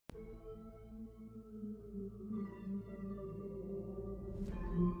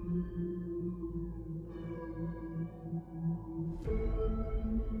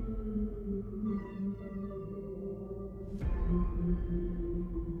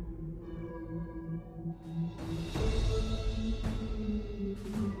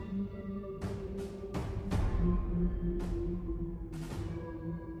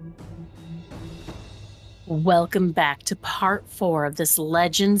Welcome back to part 4 of this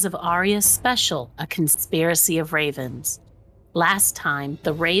Legends of Arya special, A Conspiracy of Ravens. Last time,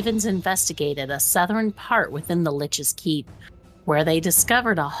 the Ravens investigated a southern part within the Lich's Keep, where they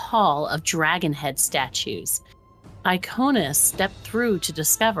discovered a hall of dragonhead statues. Iconis stepped through to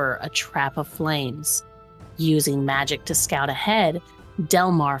discover a trap of flames. Using magic to scout ahead,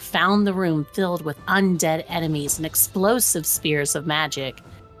 Delmar found the room filled with undead enemies and explosive spears of magic,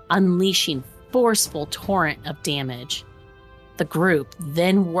 unleashing forceful torrent of damage. The group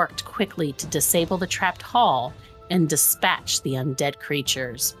then worked quickly to disable the trapped hall and dispatch the undead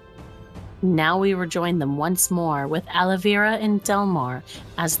creatures. Now we rejoin them once more with Alavira and Delmar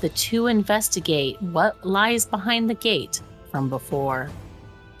as the two investigate what lies behind the gate from before.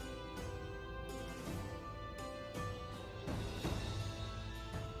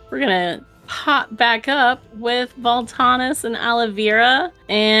 We're gonna hop back up with Voltanis and Alavira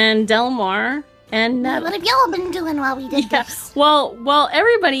and Delmar and What have y'all been doing while we did this? Well, while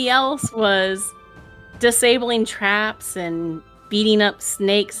everybody else was disabling traps and beating up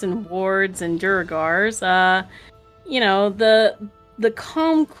snakes and wards and Duragars, the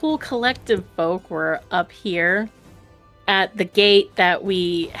calm, cool collective folk were up here at the gate that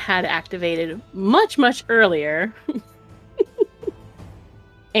we had activated much, much earlier.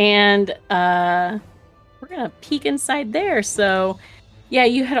 And we're going to peek inside there. So, yeah,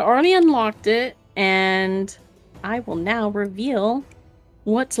 you had already unlocked it, and I will now reveal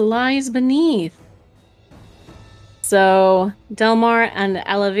what lies beneath. So, Delmar and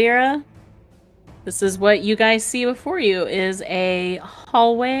Alavira, this is what you guys see before you, is a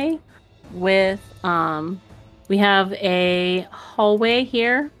hallway with, we have a hallway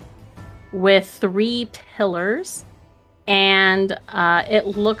here with 3 pillars. And it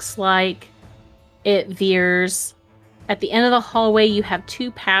looks like it veers. At the end of the hallway, you have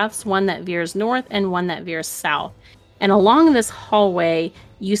 2 paths, one that veers north and one that veers south. And along this hallway,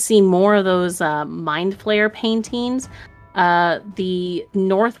 you see more of those Mind Flayer paintings. The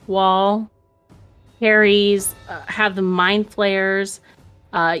north wall carries, have the Mind Flayers.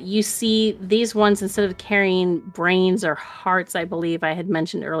 You see these ones, instead of carrying brains or hearts, I believe I had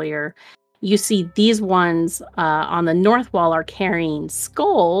mentioned earlier, you see these ones on the north wall are carrying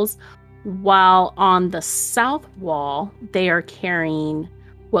skulls, while on the south wall, they are carrying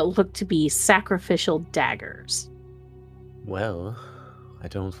what look to be sacrificial daggers. Well, I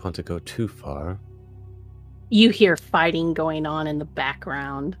don't want to go too far. You hear fighting going on in the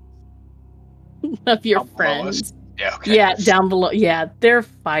background of your friends. Yeah, okay. Yeah, down below. Yeah, they're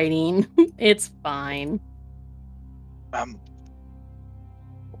fighting. It's fine.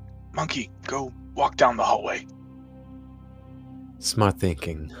 Monkey, go walk down the hallway. Smart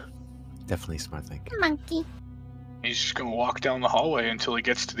thinking. Definitely smart thinking. Monkey. He's just gonna walk down the hallway until he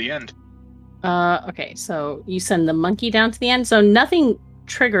gets to the end. Okay, so you send the monkey down to the end, so nothing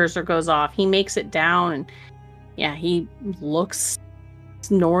triggers or goes off. He makes it down, and yeah, he looks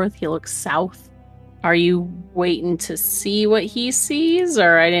north, he looks south. Are you waiting to see what he sees,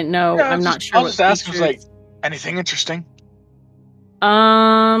 or I didn't know? Yeah, I'm not sure. I'll just ask him, like, anything interesting?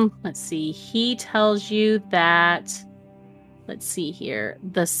 Let's see. He tells you that, let's see here.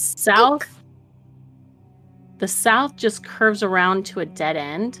 The south just curves around to a dead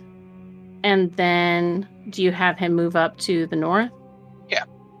end. And then do you have him move up to the north? Yeah.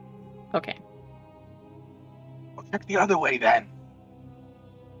 Okay. We'll check the other way then.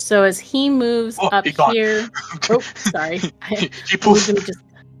 So as he moves up here, oh, sorry. He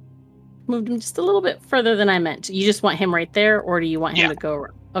moved him just a little bit further than I meant. You just want him right there, or do you want him to go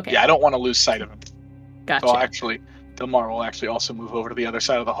around? Okay. Yeah, I don't want to lose sight of him. Gotcha. So Delmar will actually also move over to the other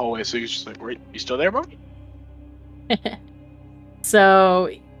side of the hallway, so he's just like, wait, you still there, Monkey? So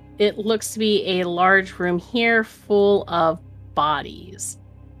it looks to be a large room here full of bodies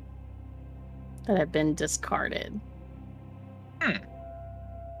that have been discarded.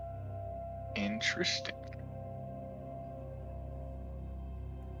 Interesting.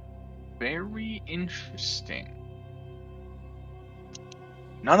 Very interesting.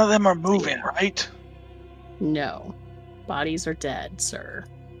 None of them are moving, right? No. Bodies are dead, sir.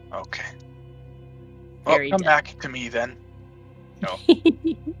 Okay. Very well, come dead. back to me then. No.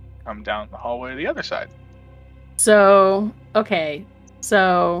 Come down the hallway to the other side. So, okay.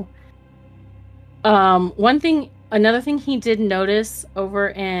 So, another thing he did notice over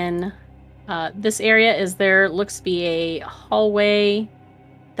in this area is there looks to be a hallway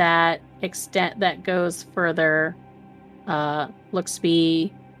that goes further. Looks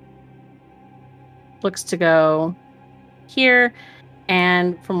to go here,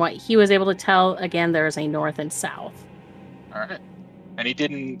 and from what he was able to tell, again, there's a north and south. All right. And he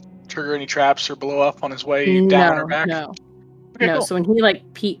didn't trigger any traps or blow up on his way down or back? No. Okay, No, cool.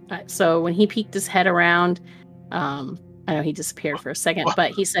 so when he peeked his head around, I know he disappeared for a second,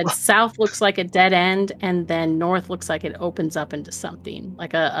 but he said south looks like a dead end, and then north looks like it opens up into something,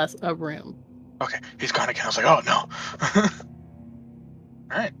 like a room. Okay, he's gone again. I was like, oh no.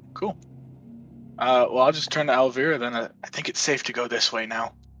 Alright, cool. Well, I'll just turn to Elvira then. I think it's safe to go this way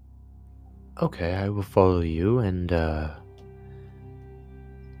now. Okay, I will follow you, and we'll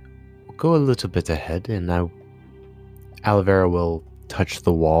go a little bit ahead, and Olivera will touch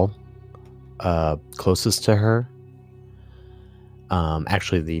the wall closest to her.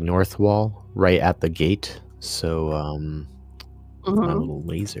 Actually, the north wall, right at the gate. So, my little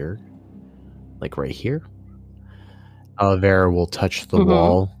laser, like right here. Olivera will touch the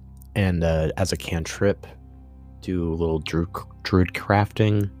wall, and as a cantrip, do a little druid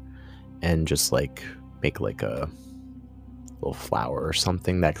crafting, and just like make like a little flower or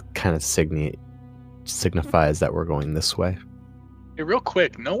something that kind of signifies that we're going this way. Hey, real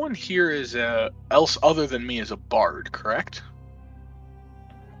quick, no one here is else other than me is a bard, correct?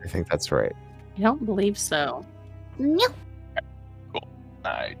 I think that's right. I don't believe so. Nope. Cool.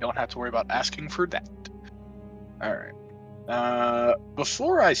 I don't have to worry about asking for that. Alright.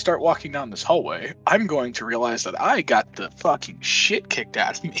 Before I start walking down this hallway, I'm going to realize that I got the fucking shit kicked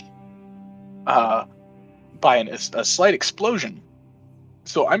out of me. By a slight explosion.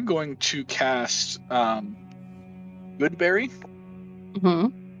 So I'm going to cast Goodberry.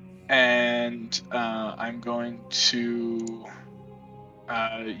 And I'm going to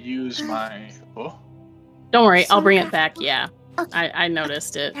use my... Oh. Don't worry, I'll bring it back, yeah. Okay. I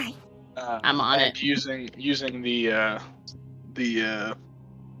noticed it. Right. I'm on it. Using the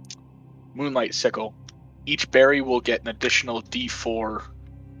Moonlight Sickle, each berry will get an additional D4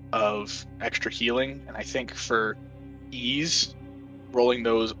 of extra healing, and I think for ease, rolling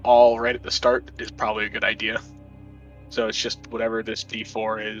those all right at the start is probably a good idea. So it's just whatever this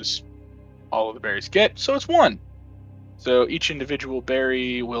D4 is, all of the berries get, so it's 1. So each individual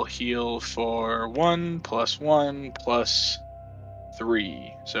berry will heal for 1 plus 1 plus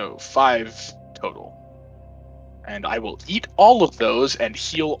 3, so 5 total. And I will eat all of those and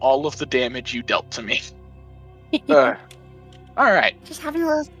heal all of the damage you dealt to me. Alright. Just having a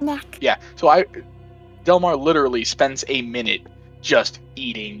little snack. Yeah, so Delmar literally spends a minute just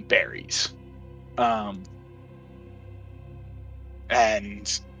eating berries. And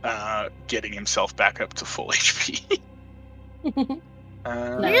getting himself back up to full HP. You're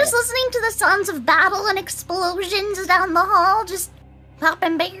just listening to the sounds of battle and explosions down the hall, just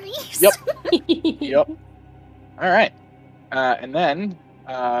popping berries. Yep. Alright. And then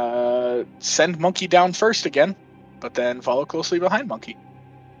send Monkey down first again, but then follow closely behind Monkey.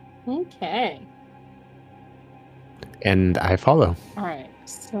 Okay. And I follow. Alright,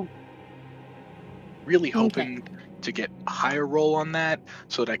 so... Really hoping to get a higher roll on that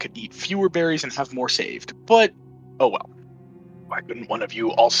so that I could eat fewer berries and have more saved. But, oh well. Why couldn't one of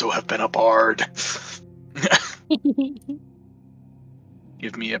you also have been a bard?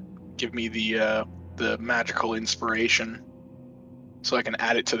 Give me the magical inspiration so I can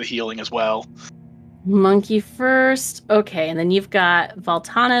add it to the healing as well. Monkey first. Okay, and then you've got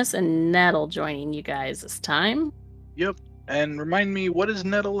Voltanis and Nettle joining you guys this time. Yep. And remind me, what is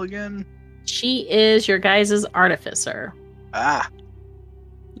Nettle again? She is your guys' artificer. Ah.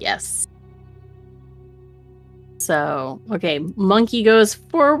 Yes. So, okay, Monkey goes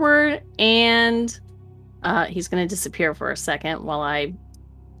forward, and he's going to disappear for a second while I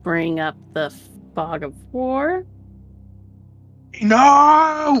bring up the Fog of War.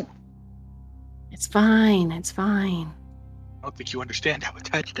 No! It's fine, it's fine. I don't think you understand how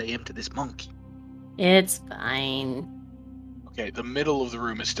attached I am to this monkey. It's fine. Okay, the middle of the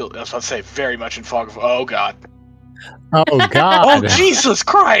room is still, I was about to say, very much in Fog of... Oh, God. Oh, God. Oh, Jesus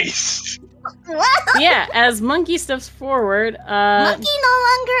Christ! Yeah, as Monkey steps forward... Monkey no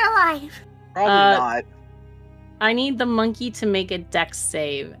longer alive. Probably not. I need the monkey to make a dex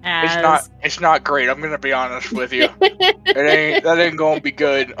save. As... It's not great, I'm gonna be honest with you. That ain't gonna be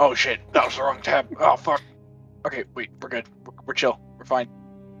good. Oh, shit, that was the wrong tab. Oh, fuck. Okay, wait, we're good. We're chill. We're fine.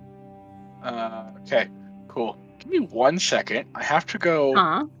 Okay, cool. Give me 1 second. I have to go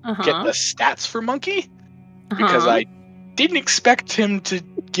get the stats for Monkey, because I didn't expect him to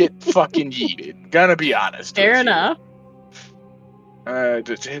get fucking yeeted. Gonna be honest. Fair enough. What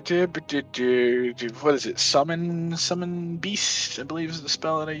is it? Summon beast, I believe is the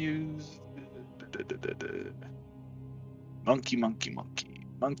spell that I use. Monkey.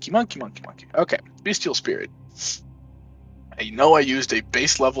 Okay, bestial spirit. I know I used a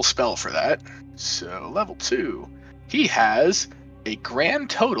base level spell for that. So level 2. He has a grand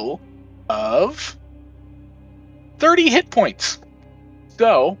total of 30 hit points.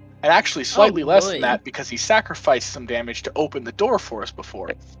 So, and actually slightly less than that because he sacrificed some damage to open the door for us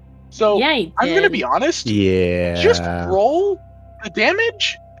before. So, yeah, he I'm going to did. be honest. Yeah. Just roll the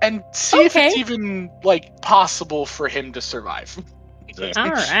damage and see if it's even, like, possible for him to survive.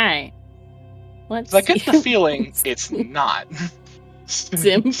 All right. Let's I get see. the feeling it's not.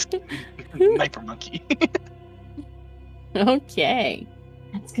 Zim. Sniper monkey. Okay.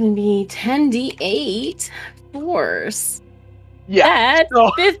 That's going to be 10d8 force. Yeah. That's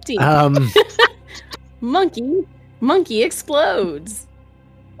so- 50. Monkey explodes.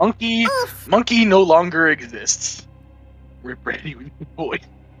 Monkey no longer exists. We're ready with the boy.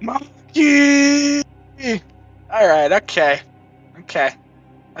 Monkey! Alright, okay.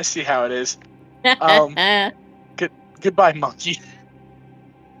 I see how it is. Goodbye, monkey.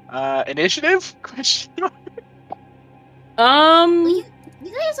 Initiative? Question mark?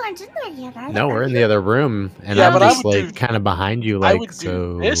 You guys aren't in there yet, are you? No, we're in the other room, and Yeah, I'm but I just would like do- kind of behind you, I like, would do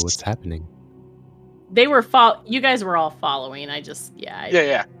so this. what's happening? They were you guys were all following. I just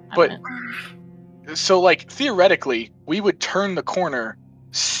Yeah. But so, like, theoretically, we would turn the corner,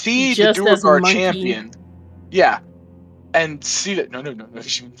 see Just the as Duergar monkey. champion. Yeah. And see that. No.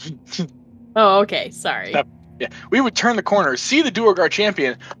 Oh, okay. Sorry. Stop. Yeah. We would turn the corner, see the Duergar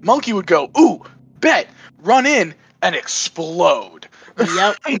champion. Monkey would go, ooh, bet, run in, and explode.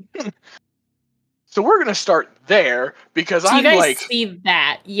 Yep. So we're going to start there because So I'm you guys like. see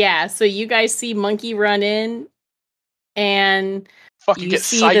that. Yeah. So you guys see Monkey run in and Fucking you get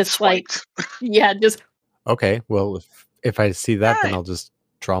see this, sideswiped. yeah, just Okay, well, if I see that, then Alright. I'll just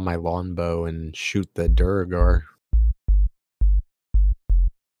draw my longbow and shoot the Duergar.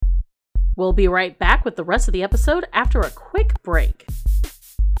 we'll be right back with the rest of the episode after a quick break.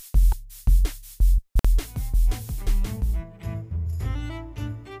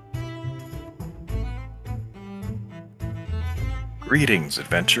 Greetings,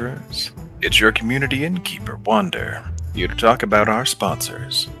 adventurers. It's your community innkeeper, Wander, here to talk about our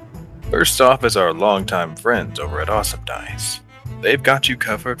sponsors. First off is our longtime friends over at Awesome Dice. They've got you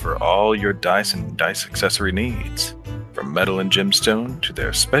covered for all your dice and dice accessory needs. From metal and gemstone to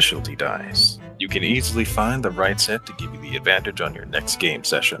their specialty dice, you can easily find the right set to give you the advantage on your next game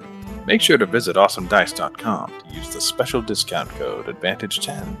session. Make sure to visit awesomedice.com to use the special discount code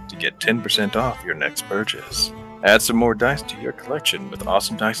ADVANTAGE10 to get 10% off your next purchase. Add some more dice to your collection with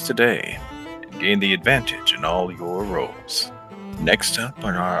Awesome Dice today, and gain the advantage in all your rolls. Next up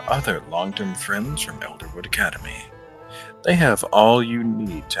are our other long-term friends from Elderwood Academy. They have all you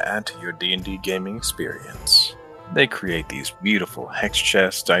need to add to your D&D gaming experience. They create these beautiful hex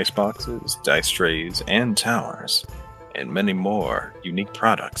chests, dice boxes, dice trays, and towers, and many more unique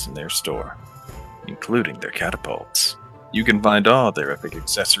products in their store, including their catapults. You can find all their epic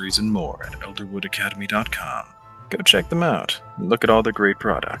accessories and more at elderwoodacademy.com. Go check them out and look at all the great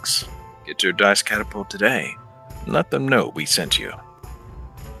products. Get your dice catapult today and let them know we sent you.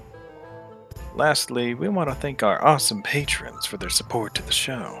 Lastly, we want to thank our awesome patrons for their support to the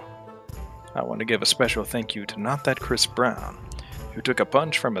show. I want to give a special thank you to Not That Chris Brown, who took a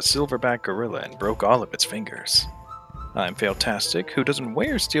punch from a silverback gorilla and broke all of its fingers. I'm Failtastic, who doesn't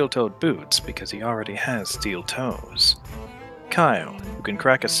wear steel-toed boots because he already has steel toes. Kyle, who can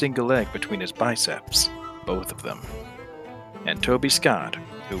crack a single egg between his biceps, both of them. And Toby Scott,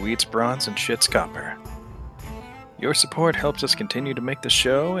 who eats bronze and shits copper. Your support helps us continue to make the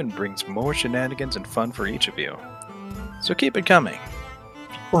show and brings more shenanigans and fun for each of you. So keep it coming.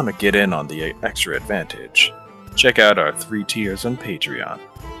 If you want to get in on the extra advantage, check out our 3 tiers on Patreon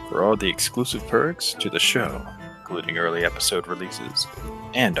for all the exclusive perks to the show, including early episode releases,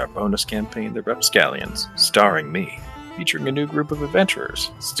 and our bonus campaign, The Rapscallions, starring me, featuring a new group of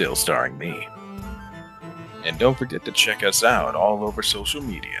adventurers, still starring me. And don't forget to check us out all over social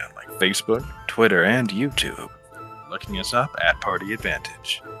media like Facebook, Twitter, and YouTube, looking us up at Party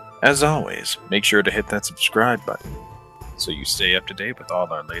Advantage. As always, make sure to hit that subscribe button so you stay up to date with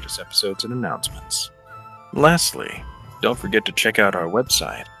all our latest episodes and announcements. Lastly, don't forget to check out our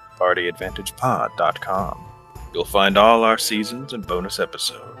website, partyadvantagepod.com. You'll find all our seasons and bonus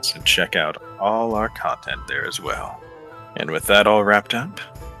episodes, and check out all our content there as well. And with that all wrapped up,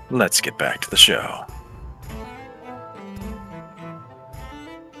 let's get back to the show.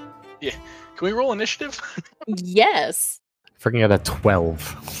 Can we roll initiative? Yes. Freaking got a 12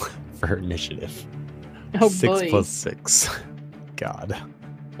 for initiative. Oh 6 boy. plus 6. God.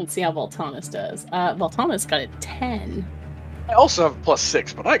 Let's see how Voltanis does. Voltanis got a 10. I also have a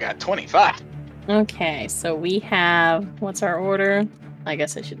 +6, but I got 25. Okay, so we have, what's our order? I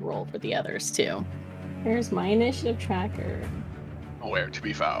guess I should roll for the others too. Here's my initiative tracker. Nowhere to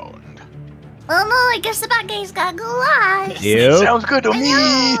be found. Oh no, I guess the bad guys gotta go last. Yep. Sounds good to me.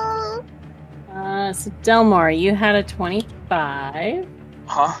 Hello. So Delmar, you had a 25.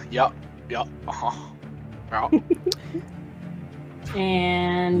 Huh? Yep. Uh-huh. Yeah.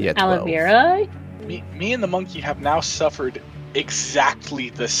 And Yeah, 12. Alavira, Me and the monkey have now suffered exactly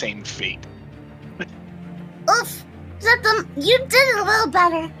the same fate. Oof. Except you did it a little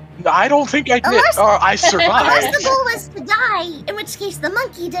better. I don't think I did. Unless- I Unless the survived. goal was to die, in which case the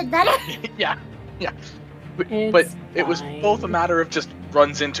monkey did better. Yeah. But It's it was fine. both a matter of just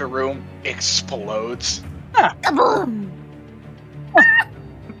runs into room, explodes. Kaboom!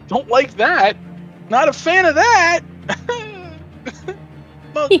 Don't like that. Not a fan of that.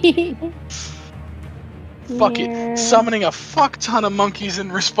 Fuck Yeah. it. Summoning a fuck ton of monkeys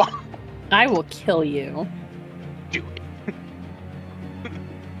in response. I will kill you. Do it.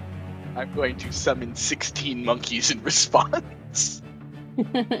 I'm going to summon 16 monkeys in response.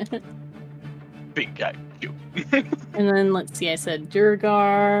 Big guy. Do. And then let's see, I said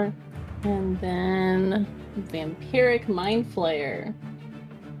Durgar, and then Vampiric Mind Flayer.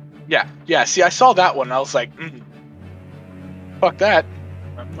 Yeah. See, I saw that one. And I was like, fuck that.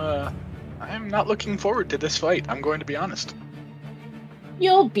 I'm not looking forward to this fight. I'm going to be honest.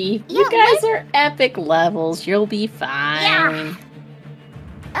 You'll be. Yeah, You guys are epic levels. You'll be fine.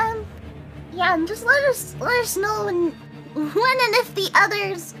 Yeah, and just let us know when and if the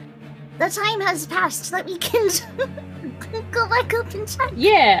time has passed so that we can go back up and check.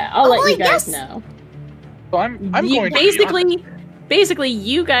 Yeah, I'll Oh, let you I guys guess- know. So I'm You- going to be honest. basically,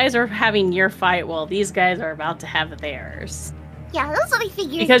 you guys are having your fight while these guys are about to have theirs. Yeah, that's what I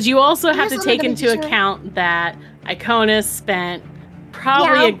figured. Because you also I have to just take wanted to into be sure. account that Iconis spent probably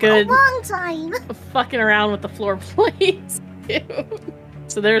yeah, a good long time. fucking around with the floor plates. too.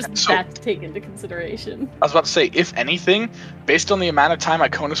 So there's So- that to take into consideration. I was about to say, if anything, based on the amount of time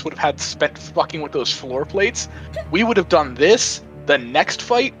Iconis would have had spent fucking with those floor plates, we would have done this, the next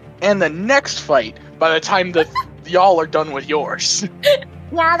fight, and the next fight by the time that y'all are done with yours.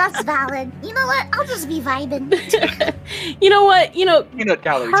 Yeah, that's valid. You know what? I'll just be vibing. You know what? Peanut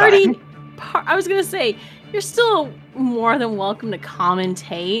gallery Party. time. I was gonna say you're still more than welcome to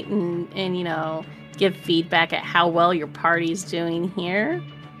commentate and give feedback at how well your party's doing here.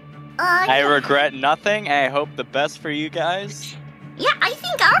 I Yeah. regret nothing, and I hope the best for you guys. Yeah, I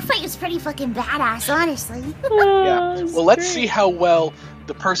think our fight is pretty fucking badass, honestly. Yeah. It's Well, let's great. see how well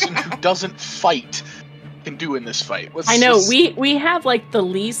the person who doesn't fight can do in this fight. I know we have like the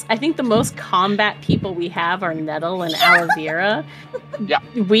least. I think the most combat people we have are Nettle and Alavira. Yeah.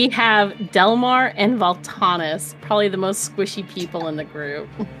 We have Delmar and Valtanis, probably the most squishy people in the group.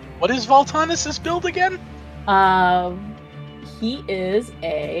 What is Voltanis' build again? He is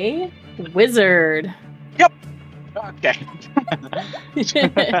a wizard. Okay.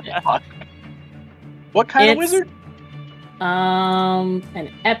 What kind of It's- wizard?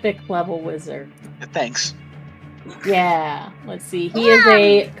 An epic level wizard. Thanks. Yeah. Let's see. He is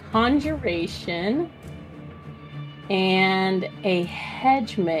a conjuration and a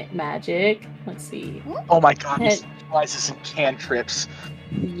hedge magic. Let's see. Oh my god, he Head- specializes in cantrips.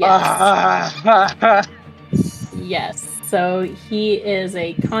 Yes. Yes. So he is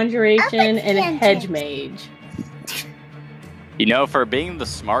a conjuration and a hedge mage. For being the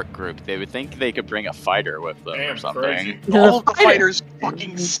smart group, they would think they could bring a fighter with them or something. All of the fighter- fighters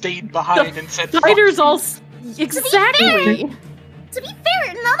fucking stayed behind and said, "Fuck Fighters you." all exactly. To be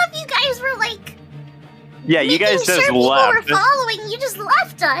fair, none of you guys were like Yeah, you guys making just sure people left. were following. You just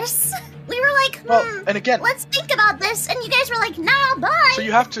left us. We were like, Well, and again, let's think about this, and you guys were like, nah, bye. so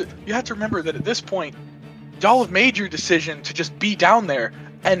you have to remember that at this point, y'all have made your decision to just be down there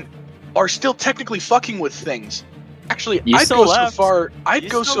and are still technically fucking with things. Actually, You I'd still go left. so far. I'd You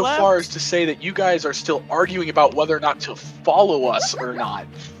go still so left. far as to say that you guys are still arguing about whether or not to follow us or not.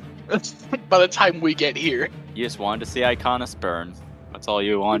 By the time we get here, You just wanted to see Iconis burn. That's all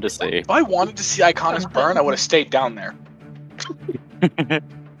you wanted to see. if I wanted to see Iconis burn, I would have stayed down there.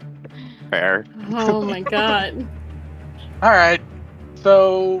 Fair. Oh my god. All right,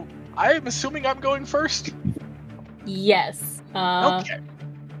 so I'm assuming I'm going first. Yes. Okay.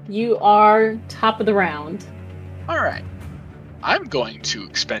 You are top of the round. Alright. I'm going to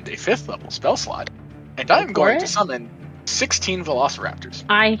expend a 5th level spell slot, and Go I'm for going it. to summon 16 Velociraptors.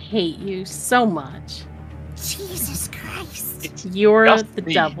 I hate you so much. Jesus Christ. It's You're just the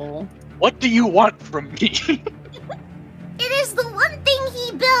me. devil. What do you want from me? It is the one thing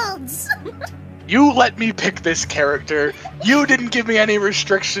he builds. You let me pick this character. You didn't give me any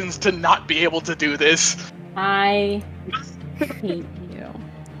restrictions to not be able to do this. I hate you.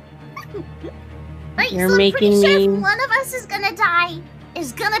 Right, You're so making I'm pretty sure me- one of us is gonna die.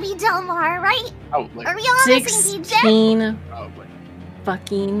 is gonna be Delmar, right? Probably. Are we all on the same page there? 16 Probably.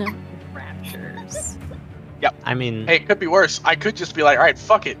 fucking raptors. I mean, Hey, it could be worse. I could just be like, all right,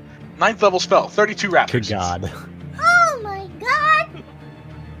 fuck it. 9th level spell, 32 raptors. good God. Oh my god!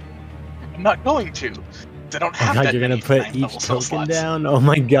 I'm not going to. I don't Oh have God, that you're gonna many put 9th each level spell token slots. down? Oh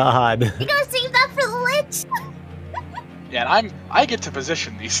my God. You're gonna save that for the Lich? Yeah, and I get to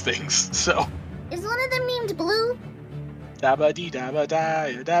position these things, so. Is one of them named Blue? Dabba dee dabba da,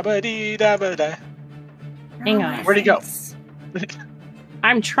 dabba dee dabba da. Hang on. Where'd he go? Reference.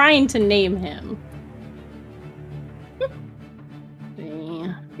 I'm trying to name him. 3,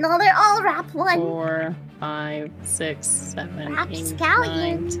 No, they're all Rap 1. 4, 5, 6, 7, 8, 9,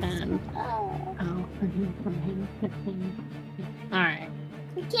 Rapscallion. 10. Oh, 14, 15. Alright.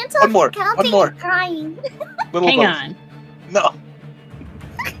 We can't tell One if more, you're counting one more. or crying. Little Hang both. on. No.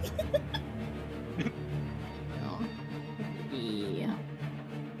 Yeah.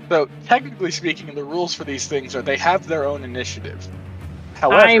 So, technically speaking, the rules for these things are they have their own initiative.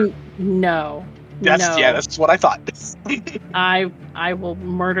 However, No. that's what I thought. I will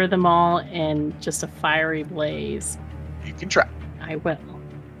murder them all in just a fiery blaze. You can try. I will.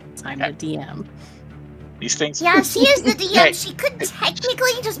 I'm the DM. These things. Yeah, she is the DM. Hey, She could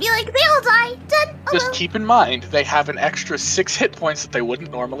technically just be like, they all die. Done. Just Hello. keep in mind, they have an extra 6 hit points that they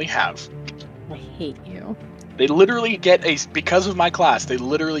wouldn't normally have. I hate you. They literally get because of my class, they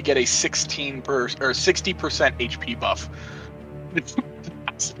literally get a 60% HP buff.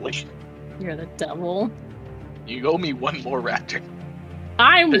 Possibly. You're the devil. You owe me one more raptor.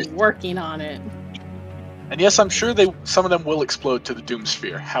 I'm working on it. And yes, I'm sure some of them will explode to the Doom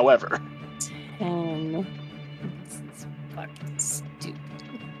Sphere. However, 10. This is fucking stupid.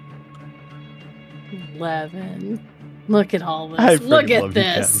 11. Look at all I this. Look freaking at love you,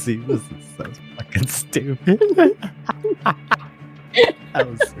 this. Kenzie. This is so fucking stupid. That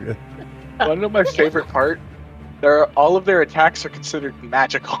was so good. one of my favorite part, all of their attacks are considered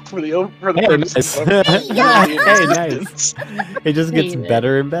magical for the Hey, purposes nice. of Yeah. Hey, nice. It just gets Hate it.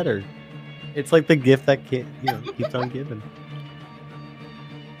 better and better. It's like the gift that keeps on giving.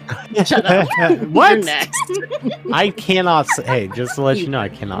 Shut up. What? You're next. I cannot. Hey, just to let you know, I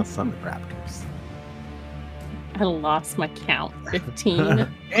cannot summon raptors. I lost my count. 15.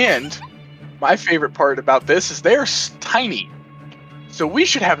 And my favorite part about this is they're tiny, so we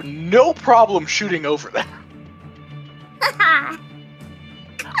should have no problem shooting over them.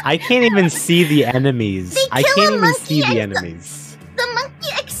 I can't even see the enemies. They I kill can't a even monkey see the and enemies. The monkey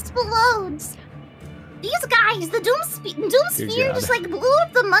explodes. These guys, the Doom Sphere God. just like blew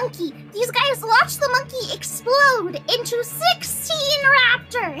up the monkey. These guys watched the monkey explode into 16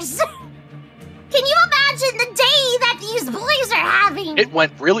 raptors. Can you imagine the day that these boys are having? It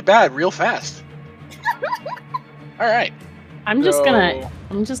went really bad, real fast. All right. I'm just So- gonna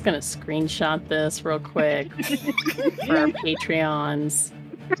screenshot this real quick for our Patreons.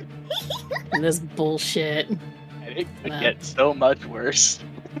 And this bullshit. And it could get so much worse.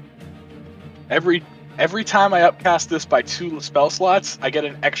 Every time I upcast this by 2 spell slots, I get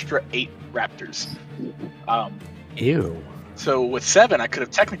an extra 8 raptors. Ew. So with 7, I could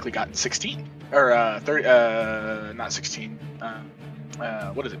have technically gotten 16 or 30. Not 16.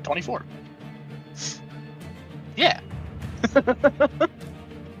 What is it? 24. Yeah.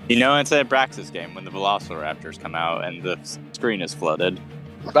 You know, it's a Braxis game when the Velociraptors come out and the screen is flooded.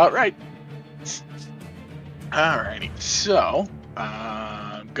 About right. Alrighty, so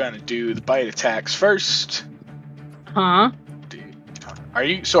I'm gonna do the bite attacks first. Huh? Are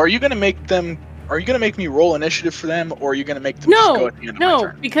you gonna make them? Are you gonna make me roll initiative for them, or are you gonna make them just go at the end of my No,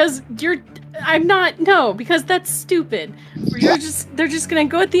 turn? because because that's stupid. They're just gonna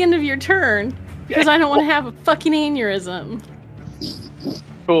go at the end of your turn because I don't want to have a fucking aneurysm.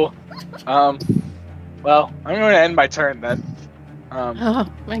 Cool. Well, I'm gonna end my turn then. Oh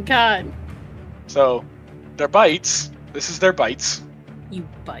my god, So their bites. This is their bites. you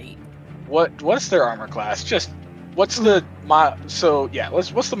bite. What's their armor class? Just what's the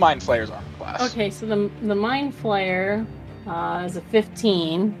what's the Mind Flayer's armor class? Okay, so the Mind Flayer is a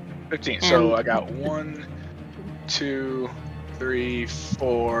 15. 15. So And- I got 1, 2, 3,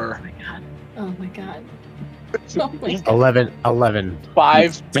 4, Oh my god. Oh my god. Oh my god. 11.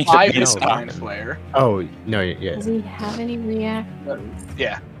 5. Make 5 it is the stop. Mind Flayer. Oh no, yeah. Does he have any reactions?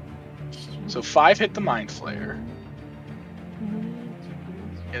 Yeah. So 5 hit the Mind Flayer.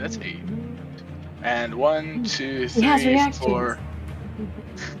 Yeah, that's 8. And 1, 2, He has 3, reactions. 4.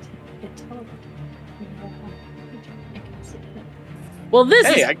 Well, this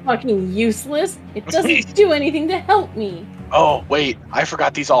Hey, is fucking useless. It doesn't do anything to help me. Oh wait, I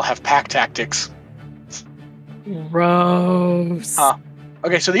forgot these all have pack tactics. Gross. Huh.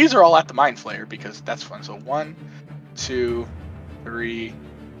 Okay, so these are all at the Mind Flayer because that's fun. So 1, 2, 3,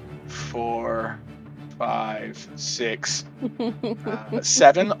 4, 5, 6,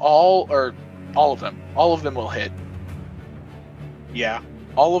 7. All of them. All of them will hit. Yeah,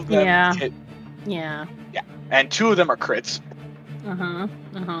 all of them hit. Yeah. Yeah, and 2 of them are crits. And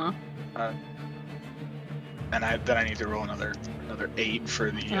then I need to roll another 8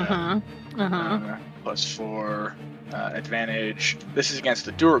 for the +4 advantage. This is against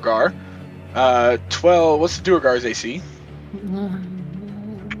the Duergar. 12. What's the Duergar's AC?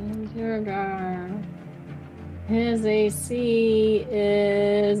 Duergar. His AC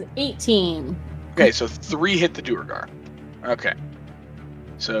is 18. Okay, so 3 hit the Duergar. Okay.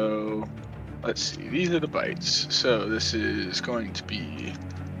 So let's see. These are the bites. So this is going to be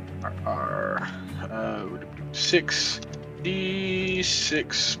our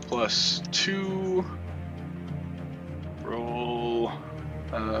 6d6 plus 2. Roll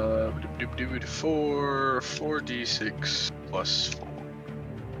 4d6 plus 4.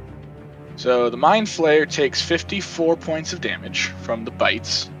 So the Mind Flayer takes 54 points of damage from the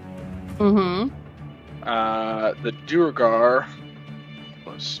bites. Mm-hmm. The Duergar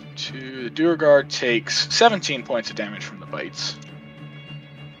plus 2. The Duergar takes 17 points of damage from the bites.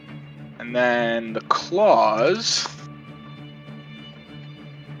 And then the claws.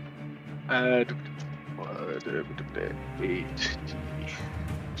 8d20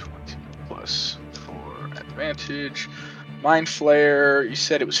 plus 4 advantage. Mind Flayer, you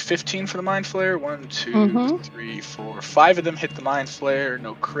said it was 15 for the Mind Flayer? 1, 2, 3, 4. 5 of them hit the Mind Flayer,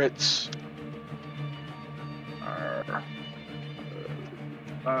 no crits.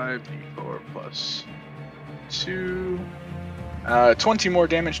 5d4 plus 2. 20 more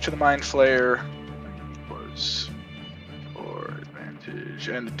damage to the Mind Flayer. Was 4 advantage.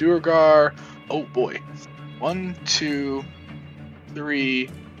 And the Duergar, oh boy. 1, 2, 3,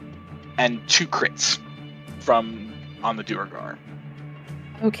 and 2 crits on the Duergar.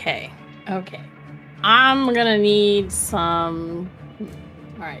 Okay. I'm gonna need some.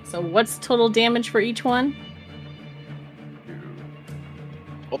 Alright, so what's total damage for each one?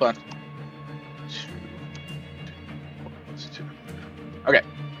 Hold on. 2 plus 2. Okay.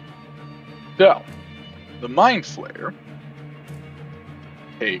 So, the Mind Flayer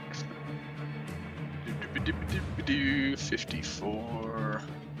takes 54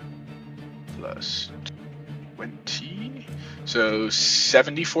 plus 20. So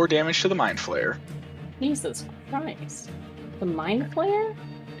 74 damage to the Mind Flayer. Jesus Christ. The Mind Flayer?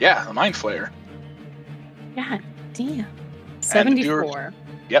 Yeah, the Mind Flayer. God damn. 74.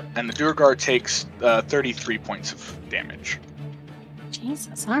 Yep, and the Duergar takes 33 points of damage.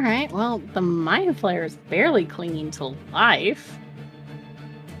 Jesus, alright. Well, the Mind Flayer is barely clinging to life.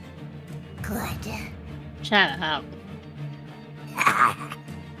 Good. Shut up.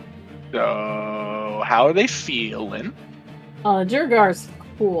 So, how are they feeling? Oh, Duergar's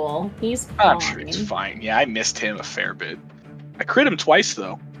cool. He's fine. I'm sure he's fine. Yeah, I missed him a fair bit. I crit him twice,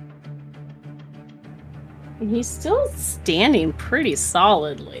 though. He's still standing pretty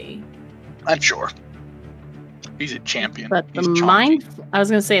solidly. I'm sure. He's a champion. But He's the chonky. I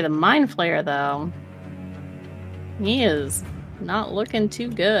was going to say the Mind Flayer, though, he is not looking too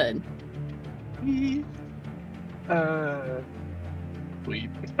good. Wait.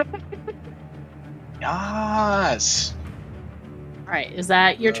 Yes. Alright, is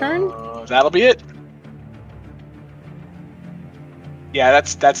that your turn? That'll be it. Yeah,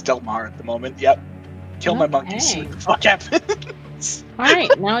 that's Delmar at the moment. Yep. Kill my monkeys. Okay. What the fuck happens?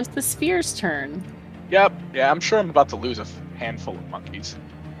 Alright, now it's the Sphere's turn. Yep. Yeah, I'm sure I'm about to lose a handful of monkeys.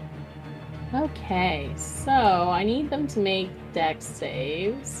 Okay, so I need them to make dex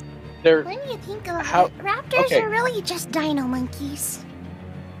saves. They're When you think of How- it, raptors okay. are really just dino monkeys.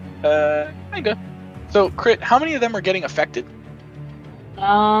 kinda. So, Crit, how many of them are getting affected?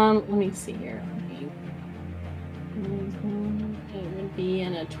 Let me see here. It would be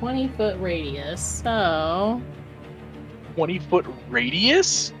in a 20-foot radius, so... 20-foot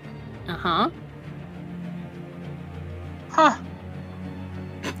radius? Uh-huh. Huh.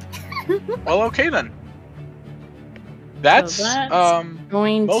 Well, okay then. That's, So that's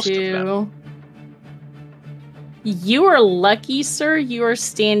going most of to... them. You are lucky, sir. You are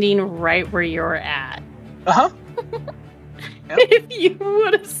standing right where you're at. Uh-huh. Yep. If you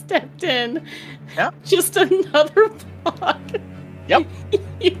would have stepped in Yep. just another block. Yep.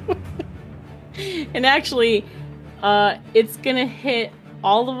 And actually, it's going to hit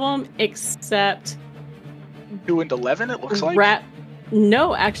all of them except 2 and 11, it looks like? Rat.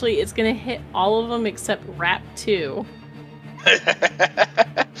 No, actually, it's going to hit all of them except Rat 2.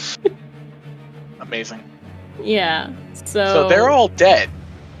 Amazing. Yeah. So they're all dead.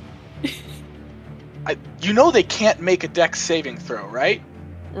 You know they can't make a dex saving throw, right?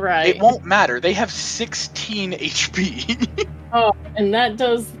 right. It won't matter. They have 16 HP. Oh, and that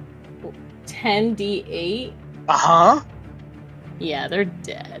does 10d8. Uh-huh. Yeah, they're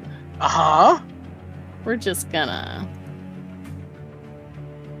dead. Uh-huh. We're just gonna.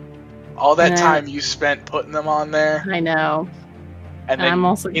 All that Yeah. time you spent putting them on there, I know. and then I'm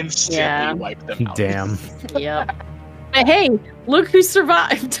also- instantly yeah. wipe them out. Damn. Yep. But hey, look who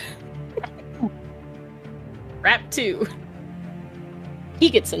survived. Rap 2. He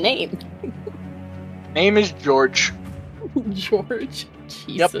gets a name. Name is George. George.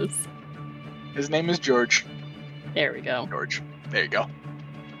 Jesus. His name is George. There we go. George. There you go.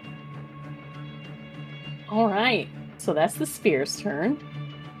 All right. So that's the sphere's turn.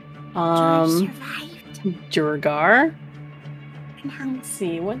 George survived. Durgar. Let's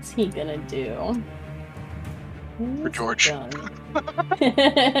see, what's he gonna do? For George.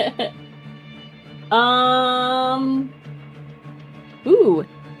 Ooh,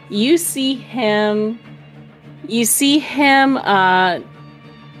 you see him.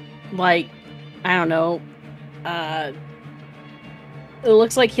 Like, I don't know. It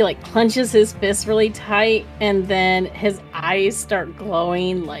looks like he like clenches his fist really tight, and then his eyes start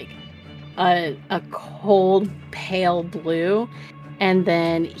glowing like a cold, pale blue, and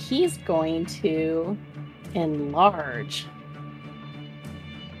then he's going to enlarge.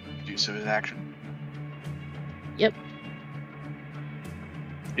 Use of his action. Yep.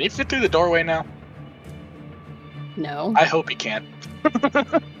 Can he fit through the doorway now? No. I hope he can't.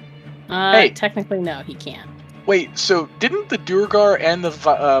 Hey. Technically, no, he can't. Wait, so didn't the Durgar and the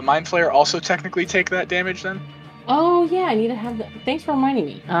Mind Flayer also technically take that damage then? Oh yeah, I need to have the. Thanks for reminding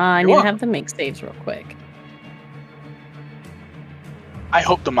me. I You're need to welcome. have them make saves real quick. I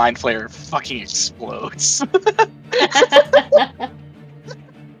hope the Mind Flayer fucking explodes.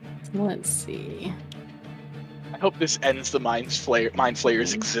 Let's see. I hope this ends the Mind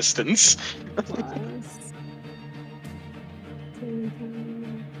Flayer's existence. Plus.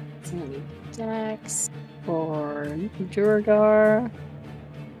 Dex for Durgar.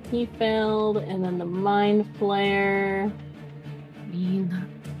 He failed, and then the Mind Flayer. I mean,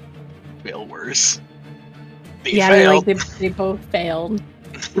 Fail worse. They yeah, failed. they both failed.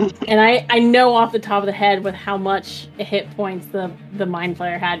 And I know off the top of the head with how much hit points the Mind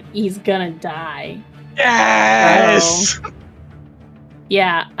Flayer had, he's gonna die. Yes!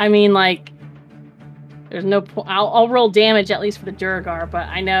 Yeah, I mean, like, there's no point. I'll roll damage at least for the Durgar, but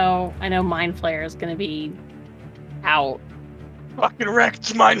I know Mind Flayer is gonna be out. Fucking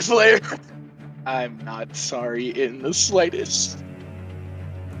wrecked, Mind Flayer! I'm not sorry in the slightest.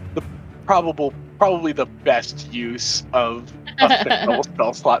 Probably the best use of a single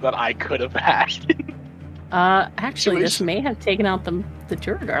spell slot that I could have had. Actually, this may have taken out the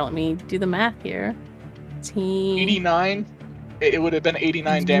Durgar. Let me do the math here. 89? It would have been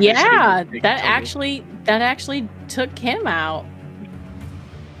 89 damage. Yeah, that that actually took him out.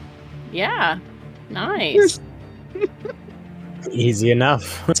 Yeah, nice. Easy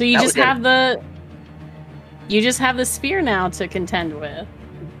enough. So you That just was have the sphere now to contend with.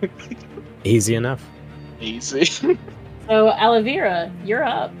 Easy enough. Easy. So Alavira, you're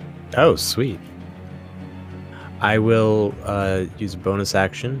up. Oh, sweet. I will use a bonus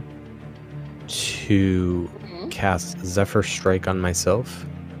action to cast Zephyr Strike on myself.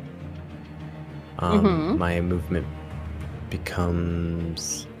 Mhm. My movement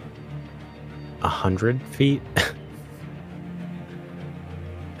becomes 100 feet.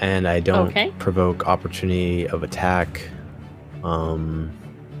 And I don't Okay. provoke opportunity of attack.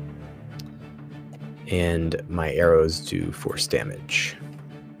 And my arrows do force damage.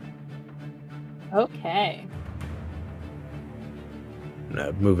 Okay. I'm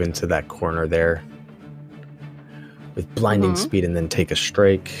gonna move into that corner there with blinding Mhm. speed and then take a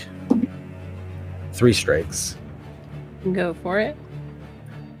strike. 3 strikes. Go for it.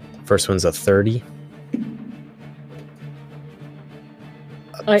 First one's a 30.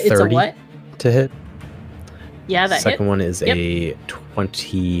 It's a 30 what? to hit. Yeah, that Second hit. one is Yep. a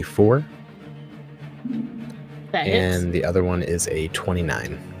 24. That hits. And the other one is a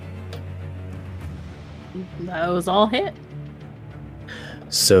 29. Those all hit.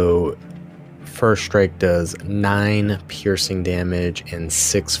 So first strike does 9 piercing damage and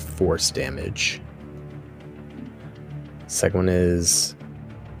 6 force damage. Second one is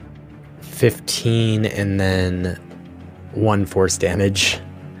 15 and then 1 force damage.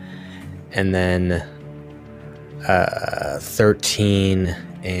 And then 13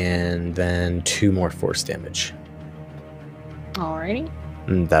 and then 2 more force damage. Alrighty.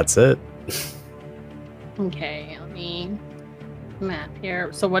 And that's it. Okay, let me map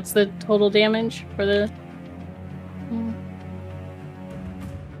here. So what's the total damage for the...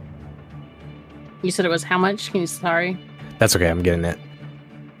 You said it was how much? Sorry. That's okay. I'm getting it.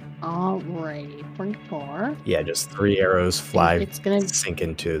 Alrighty, 44. Yeah, just 3 arrows fly, It's gonna sink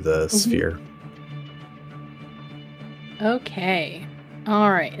into the sphere. Okay.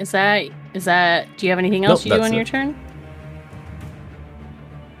 Alright, is that do you have anything else Nope, you do that's on your it. turn?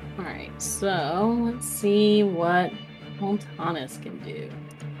 Alright, so let's see what Voltanis can do.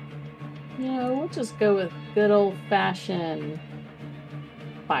 We'll just go with good old fashioned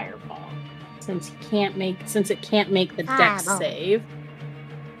fireball. Since it can't make the dex Fireball. save.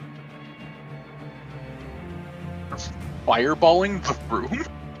 Fireballing the room?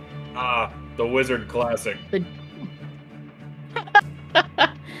 The wizard classic. This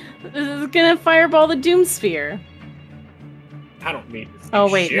is gonna fireball the doom sphere. I don't mean to say Oh,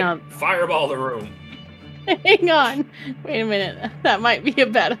 wait, shit. no. Fireball the room. Hang on. Wait a minute. That might be a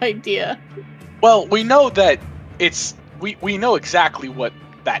bad idea. Well, we know that we know exactly what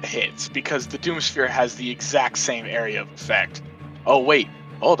that hits because the Doomsphere has the exact same area of effect. Oh wait,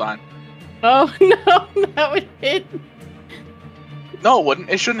 hold on. Oh no, that would hit. No, it wouldn't.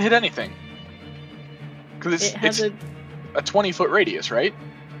 It shouldn't hit anything. Because It has it's a 20-foot radius, right?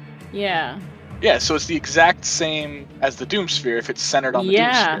 Yeah. Yeah, so it's the exact same as the Doomsphere if it's centered on the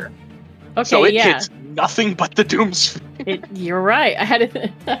Yeah. Doomsphere. Okay, So it yeah. hits nothing but the Doomsphere. You're right.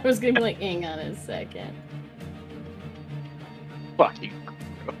 I was gonna be like, hang on a second. Fucking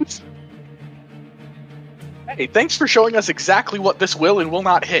gross. Hey, thanks for showing us exactly what this will and will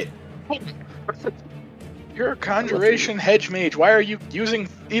not hit. You're a conjuration hedge mage. Why are you using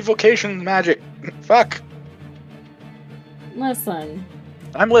evocation magic? Fuck. Listen,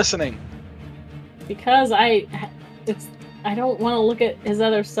 I'm listening. because I don't want to look at his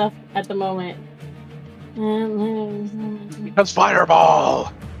other stuff at the moment. Because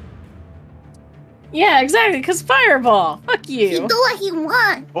fireball. Yeah, exactly. Because fireball. Fuck He you. do what he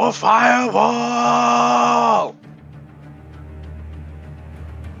want. Oh, fireball.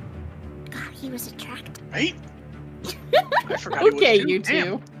 God, he was attractive. Right? I forgot it was Okay, two. you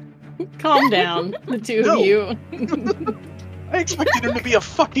Damn. two. Calm down, the two No. of you. I expected him to be a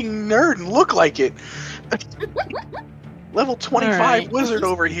fucking nerd and look like it. Level 25 Alright. wizard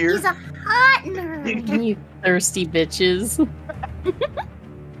over here. He's a hot nerd. You thirsty bitches.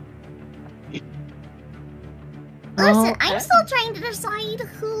 Listen, I'm Okay. still trying to decide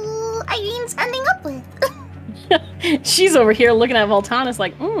who Irene's ending up with. She's over here looking at Voltanis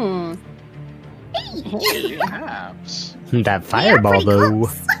like, Hey, Perhaps. That they are fireball, pretty though.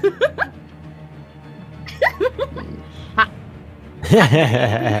 close.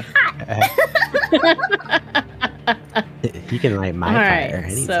 You can light my Alright, fire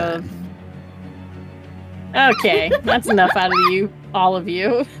so- anytime. okay, that's enough out of you, all of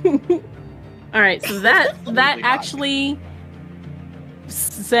you. Alright, so that not. actually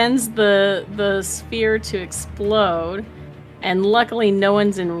sends the sphere to explode, and luckily no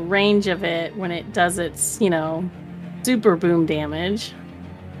one's in range of it when it does its, super boom damage.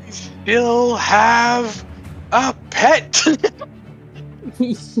 Still have a pet.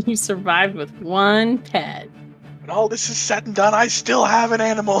 You survived with one pet. When all this is said and done, I still have an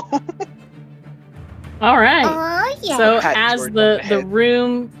animal. Alright. Oh, yeah. So Pat as Jordan on the the head.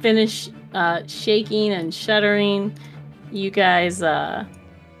 room finish shaking and shuddering, you guys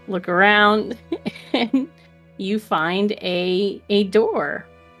look around and you find a door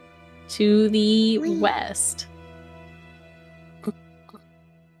to the Wee. west.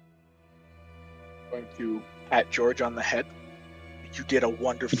 Going to pat George on the head. You did a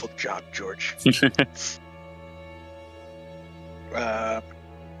wonderful job, George.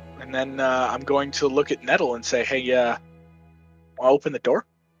 And then I'm going to look at Nettle and say, "Hey, want to open the door?"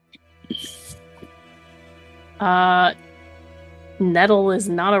 Nettle is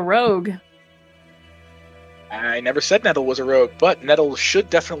not a rogue. I never said Nettle was a rogue, but Nettle should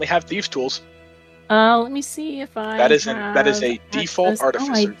definitely have thieves' tools. Let me see if I That is a have default access- Oh, I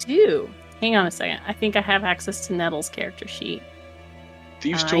artificer. do. Hang on a second. I think I have access to Nettle's character sheet.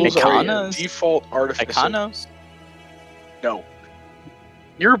 Thieves' Uh, tools are a Iconos? default artificer. Iconos? No.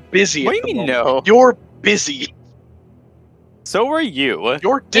 You're busy. What at do you the mean moment. no? You're busy. So are you.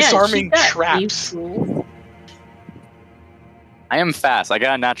 You're Yeah, disarming she's got traps. thieves' tools. I am fast. I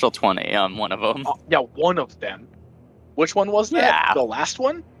got a natural 20 on one of them. Yeah, one of them. Which one was that? Yeah. The last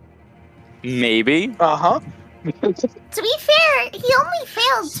one? Maybe. Uh-huh. To be fair, he only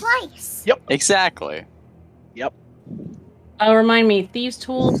failed twice. Exactly. Remind me, thieves'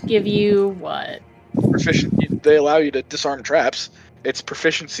 tools give you what? Proficiency. They allow you to disarm traps. It's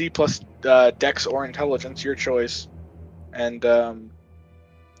proficiency plus Dex or Intelligence, your choice, and a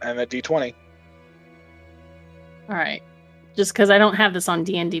D20. All right. Just because I don't have this on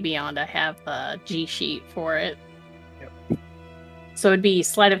D&D Beyond, I have a G sheet for it. Yep. So it'd be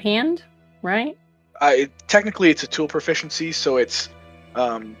sleight of hand, right? Technically, it's a tool proficiency, so it's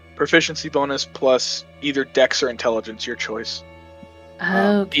proficiency bonus plus either Dex or Intelligence, your choice.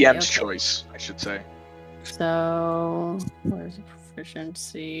 DM's choice, I should say. So, where's the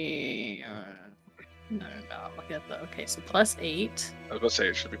proficiency? No, look at the. Okay, so +8. I was going to say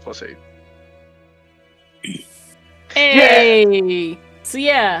it should be +8. Hey! Yeah! So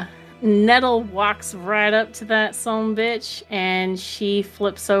yeah, Nettle walks right up to that son bitch, and she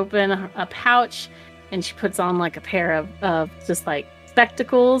flips open a pouch, and she puts on like a pair of just like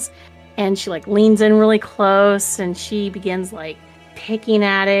spectacles, and she like leans in really close, and she begins like picking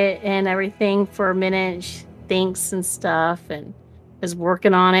at it and everything for a minute. And she thinks and stuff, and is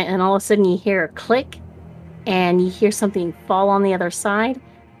working on it, and all of a sudden you hear a click, and you hear something fall on the other side,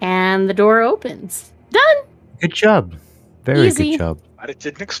 and the door opens. Done. Good job. Very Easy. good job. But it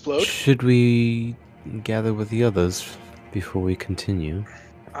didn't explode. Should we gather with the others before we continue?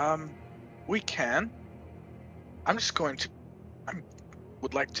 We can. I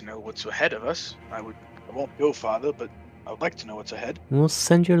would like to know what's ahead of us. I won't go farther, but I would like to know what's ahead. We'll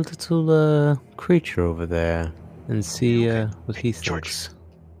send your little creature over there and see what he George. thinks.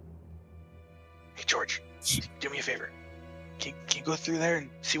 Hey, George, do me a favor. Can you go through there and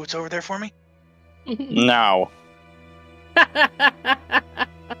see what's over there for me? No.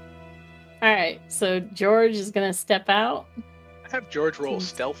 Alright, so George is gonna step out. Have George roll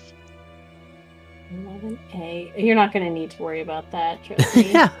stealth. 11A. You're not gonna need to worry about that, trust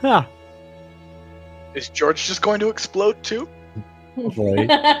me. Yeah. Is George just going to explode too? Right.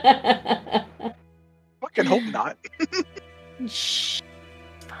 Fucking hope not. Shh.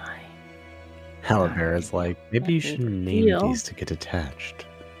 Fine. Halavera's like, maybe you should name Deal. these to get attached.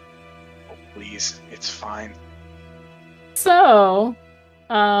 Oh, please, it's fine. So,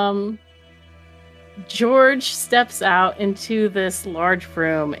 George steps out into this large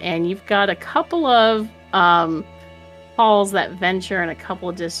room, and you've got a couple of halls that venture in a couple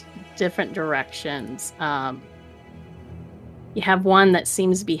of different directions. You have one that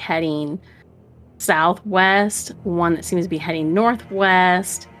seems to be heading southwest, one that seems to be heading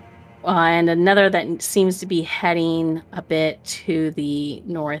northwest, and another that seems to be heading a bit to the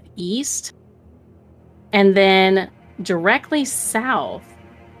northeast. And then directly south,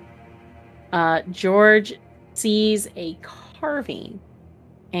 George sees a carving,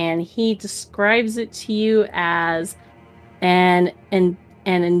 and he describes it to you as an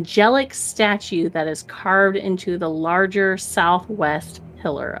angelic statue that is carved into the larger southwest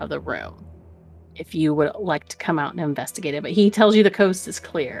pillar of the room. If you would like to come out and investigate it, but he tells you the coast is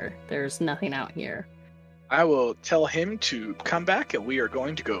clear. There's nothing out here. I will tell him to come back, and we are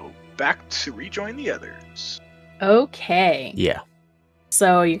going to go back to rejoin the others. Okay. Yeah,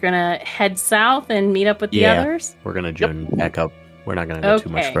 So you're gonna head south and meet up with the others? we're gonna join back up. We're not gonna go too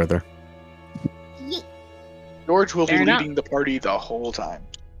much Okay. further. George will Fair be enough. leading the party the whole time.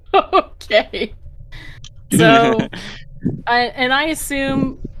 Okay. So, I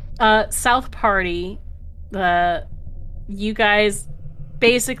assume South Party, you guys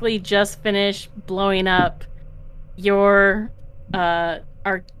basically just finished blowing up your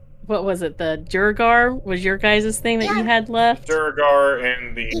what was it? The Durgar was your guys' thing that you had left? Durgar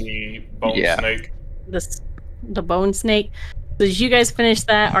and the bone Yeah. snake. The bone snake. So as you guys finish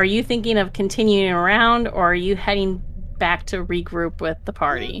that, are you thinking of continuing around, or are you heading back to regroup with the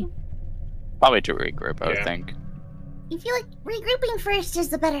party? Probably to regroup, I would Yeah. think. I feel like regrouping first is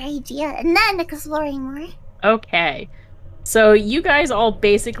the better idea, and then exploring more. Okay. So you guys all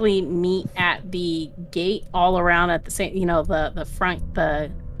basically meet at the gate all around at the same, the front,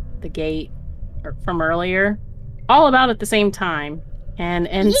 the gate from earlier, all about at the same time. And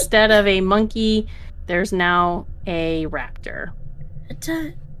instead of a monkey, there's now a raptor.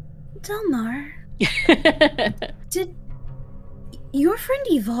 Delmar, did your friend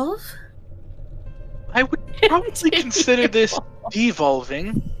evolve? I would probably consider this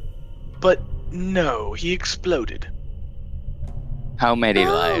devolving, but no, he exploded. How many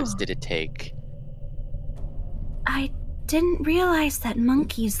Oh. lives did it take? I didn't realize that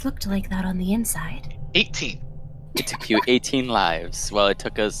monkeys looked like that on the inside. 18. It took you 18 lives. Well, it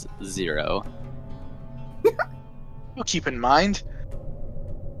took us 0. Keep in mind,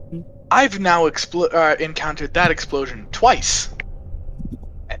 I've now encountered that explosion twice,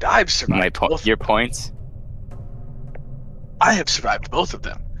 and I've survived both. Your points? I have survived both of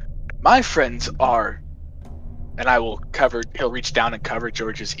them. My friends are and I will cover. He'll reach down and cover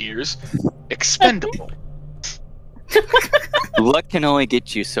George's ears. Expendable. Luck can only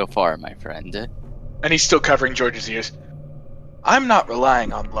get you so far, my friend. And he's still covering George's ears. I'm not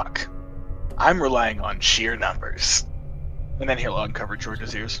relying on luck. I'm relying on sheer numbers. And then he'll uncover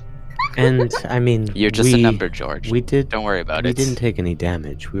George's ears. And I mean, You're just a number, George. We did. Don't worry about We it. didn't take any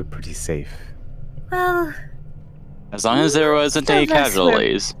damage. We were pretty safe. Well, As long as there wasn't any Most of us were-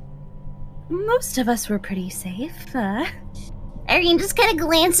 casualties. most of us were pretty safe. Irene just kind of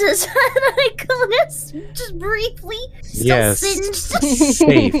glances at Iconus, just briefly. Still Yes. singed.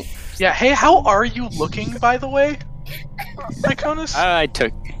 Safe. Yeah, hey, how are you looking, by the way? Iconus? I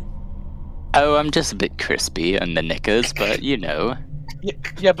took. Oh, I'm just a bit crispy on the knickers, but you know.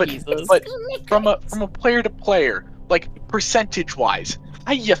 Yeah, but Jesus. from a player to player, like percentage wise,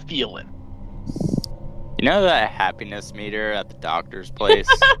 how you feeling? You know that happiness meter at the doctor's place?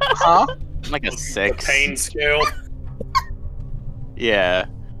 Huh? I'm like a The 6. pain scale. Yeah.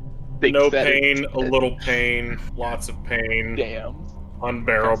 Big No pathetic. pain, a little pain, lots of pain, Damn.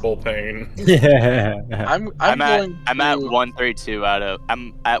 unbearable pain. Yeah. I'm I'm going at to- 132 out of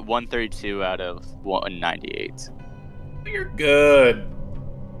 198. You're good.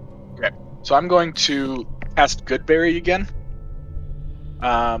 So I'm going to cast Goodberry again.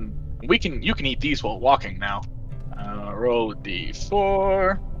 You can eat these while walking now. Roll a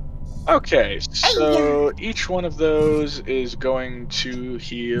d4. Okay, so each one of those is going to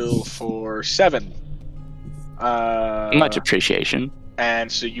heal for 7. Much appreciation.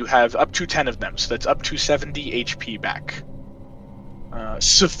 And so you have up to 10 of them, so that's up to 70 HP back.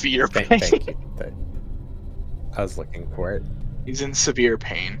 Severe pain. Thank you. I was looking for it. He's in severe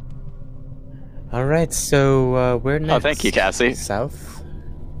pain. All right, so where next? Oh, thank you, Cassie. South,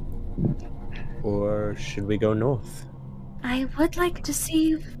 or should we go north? I would like to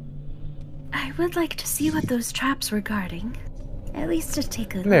see what those traps were guarding. At least to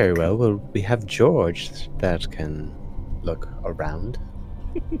take a look. Very well. Well, we have George that can look around.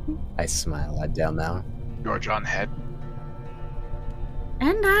 I smile at Del now. George on head.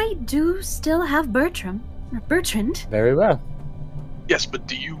 And I do still have Bertrand. Very well. Yes, but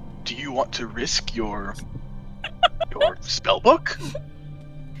do you want to risk your spell book?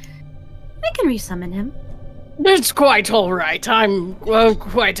 I can resummon him. It's quite all right. I'm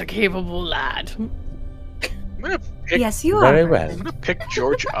quite a capable lad. I'm gonna pick, Yes, you Very are. well. I'm Bertrand. gonna pick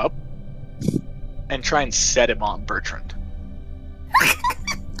George up and try and set him on Bertrand.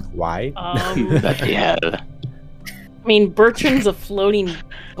 Why? Yeah. I mean, Bertrand's a floating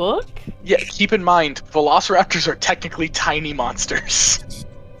book? Yeah, keep in mind, Velociraptors are technically tiny monsters.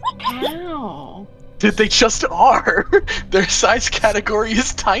 How? They just are. Their size category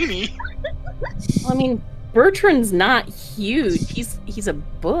is tiny. I mean, Bertrand's not huge. He's a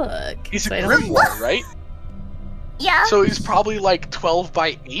book. He's a So I don't- grimoire, right? Yeah, So he's probably like 12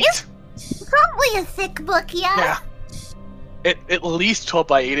 by 8. probably a thick book, Yeah. At least 12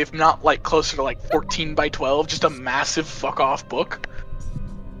 by 8, if not like closer to like 14 by 12. Just a massive fuck off book.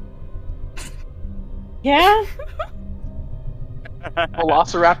 Yeah?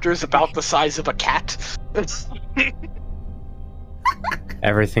 Velociraptor is about the size of a cat.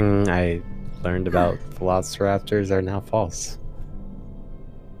 Everything I learned about velociraptors are now false.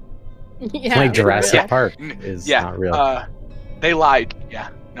 Yeah. Like Jurassic yeah. Park is yeah, not real. they lied. Yeah,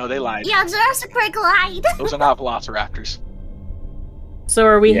 no, they lied. Yeah, Jurassic Park lied. Those are not Velociraptors. So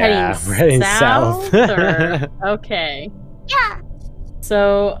are we Yeah, heading we're heading south? south. or... Okay. Yeah,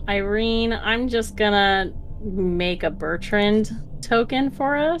 So, Irene, I'm just gonna make a Bertrand token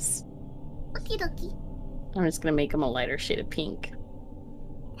for us. okie dokie. I'm just gonna make him a lighter shade of pink.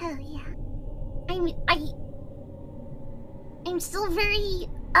 Hell yeah. I'm still very,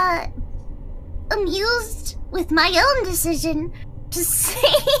 amused with my own decision to say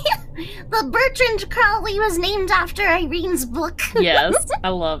the Bertrand Crowley was named after Irene's book. Yes, I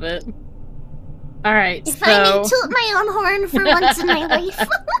love it. Alright, If I may so... toot my own horn for once in my life.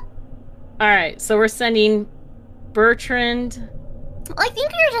 Alright, so we're sending Bertrand... I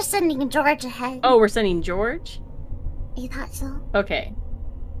think we were just sending George ahead. Oh, we're sending George? I thought so. Okay.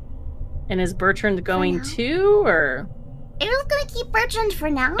 And is Bertrand going now. too, or... I was gonna keep Bertrand for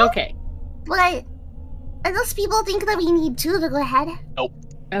now, Okay, but unless people think that we need two to go ahead.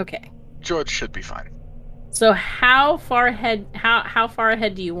 okay. George should be fine. So how far ahead... How far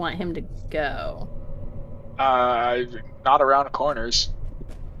ahead do you want him to go? Not around corners.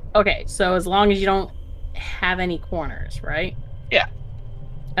 Okay, so as long as you don't have any corners, right? Yeah.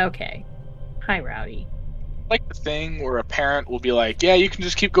 Okay. Hi, Rowdy. Like the thing where a parent will be like, yeah, you can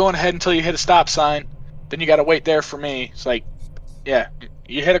just keep going ahead until you hit a stop sign. Then you gotta wait there for me. It's like, yeah,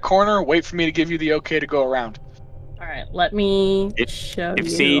 you hit a corner, wait for me to give you the okay to go around. All right, let me show If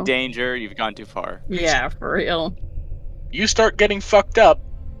you. see danger, you've gone too far. Yeah, for real. You start getting fucked up,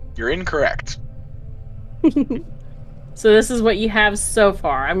 you're incorrect. So this is what you have so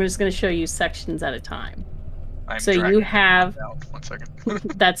far. I'm just going to show you sections at a time. I'm So dragging you it have. down. 1 second.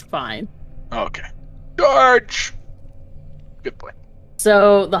 That's fine. Okay. George! Good boy.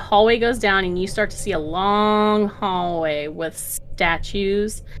 So the hallway goes down, and you start to see a long hallway with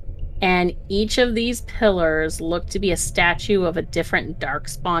statues. And each of these pillars look to be a statue of a different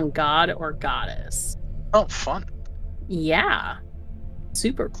darkspawn god or goddess. Oh, fun. Yeah.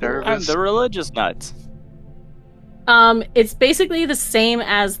 Super cool. The religious nuts. It's basically the same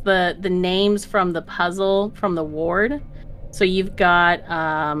as the names from the puzzle from the ward. So you've got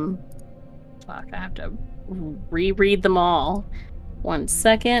fuck, I have to reread them all. 1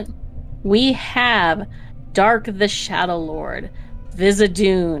 second. We have Dark the Shadow Lord,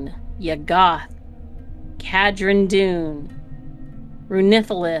 Vizadoon, Yagath, Cadron Dune,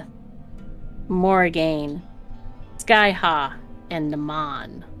 Runithalith, Morrigain, Skyha, and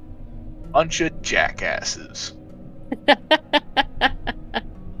Naman. Bunch of jackasses.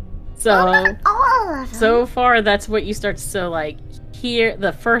 So far that's what you start to. So like here,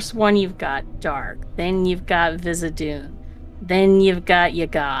 the first one you've got Dark, then you've got Vizadoon, then you've got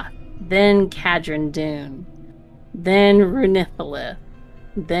Yagath, then Cadron Dune, then Runithalith,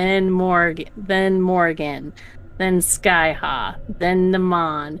 then Morgan, then Skyha, then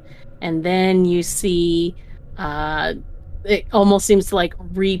Naman, and then you see it almost seems to like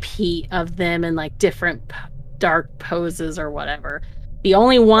repeat of them in like different dark poses or whatever. The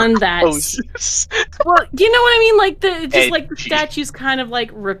only one that's well, you know what I mean? Like the statues kind of like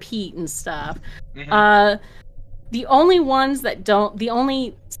repeat and stuff. Mm-hmm. The only ones that don't, the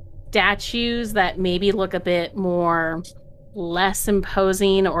only statues that maybe look a bit more less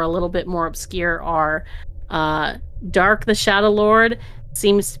imposing or a little bit more obscure are Dark the Shadow Lord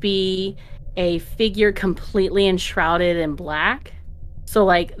seems to be a figure completely enshrouded in black. So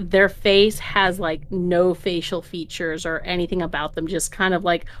like their face has like no facial features or anything about them, just kind of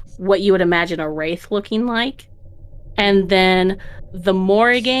like what you would imagine a wraith looking like. And then the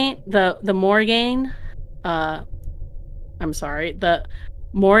Morrigan,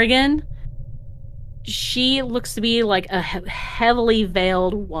 she looks to be like a heavily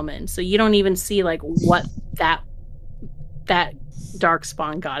veiled woman. So you don't even see like what that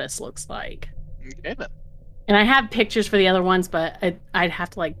darkspawn goddess looks like. Okay, then. And I have pictures for the other ones, but I'd have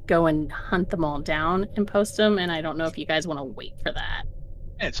to like go and hunt them all down and post them. And I don't know if you guys want to wait for that.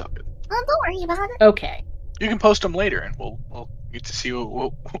 It's all good. Well, don't worry about it. Okay. You can post them later, and we'll get to see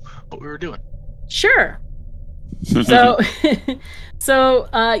what we were doing. Sure. So,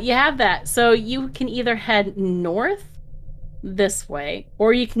 you have that. So you can either head north this way,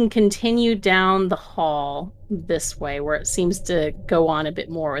 or you can continue down the hall this way, where it seems to go on a bit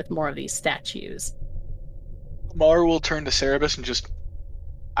more with more of these statues. Mar will turn to Cerebus and just,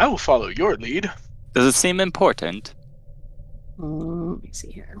 I will follow your lead. Does it seem important? Let me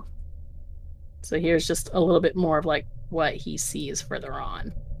see here. So here's just a little bit more of like what he sees further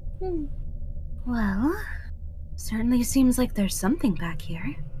on. Well, certainly seems like there's something back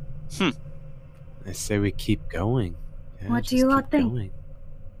here. I say we keep going. Yeah, What do you all think? going.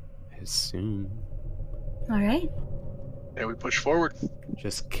 I assume. All right. Yeah, we push forward.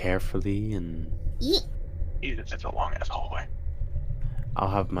 Just carefully and... It's a long ass hallway. I'll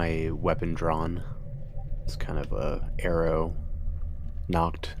have my weapon drawn. It's kind of a arrow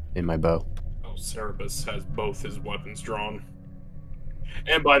knocked in my bow. Oh, Cerebus has both his weapons drawn.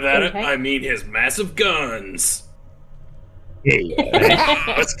 And by that, I mean his massive guns.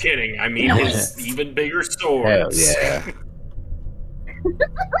 Yeah. Just kidding. I mean his even bigger swords. Hell yeah.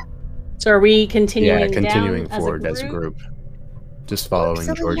 So are we continuing continuing down forward as a group. Just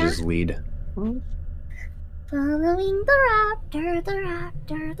following George's lead. Following the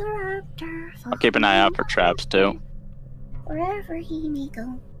raptor. I'll keep an eye out for traps too. Wherever he may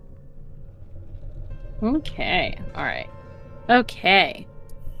go. Okay. All right. Okay.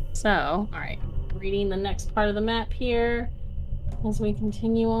 So, all right. Reading the next part of the map here as we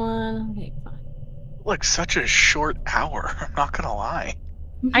continue on. Okay, fine. Like such a short hour. I'm not gonna lie.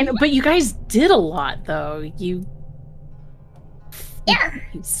 I know, but you guys did a lot, though. You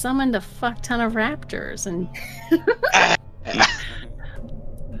summoned a fuck ton of raptors and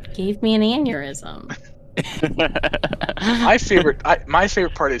gave me an aneurysm. My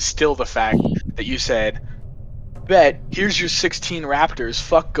favorite part is still the fact that you said, "Bet, here's your 16 raptors.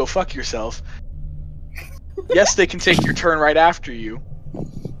 Go fuck yourself." Yes, they can take your turn right after you.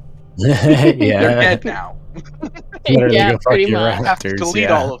 Yeah. They're dead now. Yeah, pretty much. I have to delete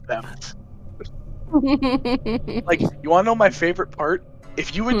all of them. Like, you want to know my favorite part?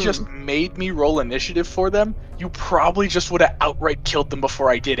 If you had just made me roll initiative for them, you probably just would have outright killed them before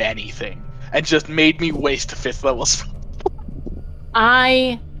I did anything, and just made me waste a 5th level spell.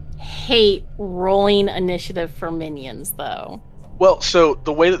 I hate rolling initiative for minions, though. Well, so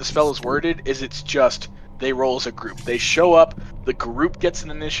the way that the spell is worded is it's just they roll as a group. They show up, the group gets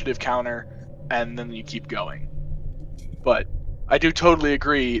an initiative counter, and then you keep going. But I do totally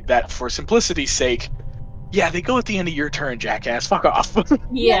agree that for simplicity's sake, yeah, they go at the end of your turn, jackass. Fuck off.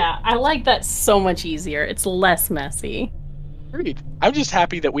 Yeah, I like that so much easier. It's less messy. Agreed. I'm just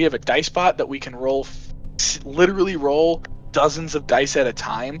happy that we have a dice bot that we can roll, literally roll dozens of dice at a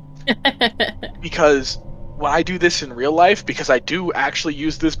time. Because when I do this in real life, because I do actually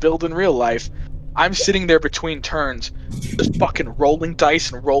use this build in real life, I'm sitting there between turns, just fucking rolling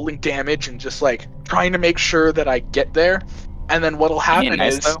dice and rolling damage and just like trying to make sure that I get there. And then what'll happen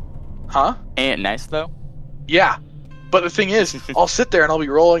is, huh? Ain't it nice though? Yeah. But the thing is, I'll sit there and I'll be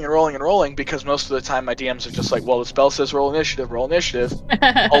rolling and rolling and rolling because most of the time my DMs are just like, well, the spell says roll initiative, roll initiative.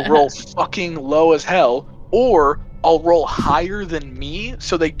 I'll roll fucking low as hell, or I'll roll higher than me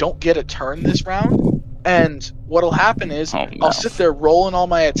so they don't get a turn this round. And what'll happen is, I'll sit there rolling all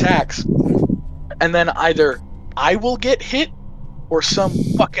my attacks, and then either I will get hit, or some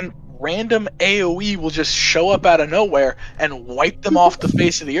fucking random AoE will just show up out of nowhere and wipe them off the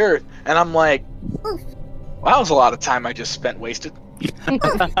face of the earth. And I'm like, well, that was a lot of time I just spent wasted.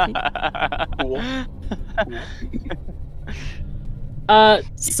 Cool.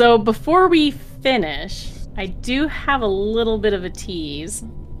 So before we finish, I do have a little bit of a tease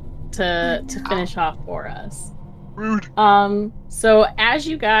to finish off for us. Rude. So as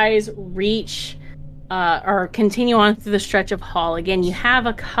you guys reach or continue on through the stretch of hall, again, you have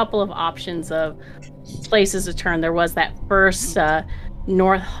a couple of options of places to turn. There was that first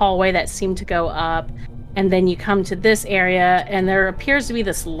north hallway that seemed to go up, and then you come to this area, and there appears to be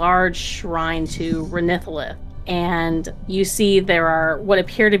this large shrine to Renithalith. And you see there are what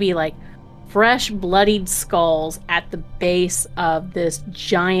appear to be like fresh bloodied skulls at the base of this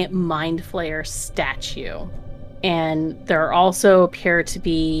giant Mind Flayer statue. And there also appear to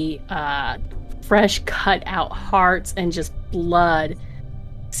be fresh cut out hearts and just blood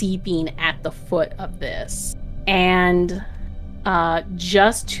seeping at the foot of this. And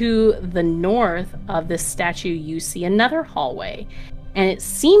just to the north of this statue, you see another hallway. And it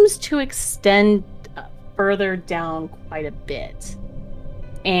seems to extend further down quite a bit.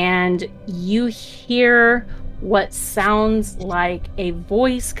 And you hear what sounds like a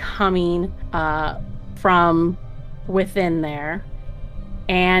voice coming from within there.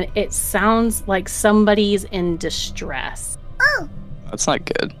 And it sounds like somebody's in distress. Oh. That's not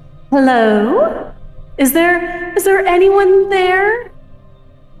good. Hello? Is there anyone there?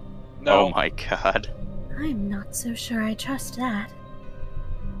 No. Oh my god. I'm not so sure I trust that.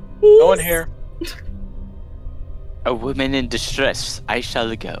 No one here. A woman in distress. I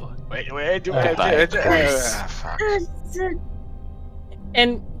shall go. Wait. Fuck.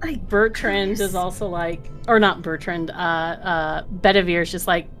 And Bertrand is also like, or not Bertrand, Bedivir's just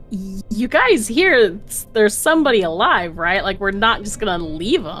like, you guys here, there's somebody alive, right? Like, we're not just gonna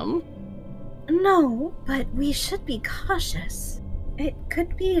leave them. No, but we should be cautious. It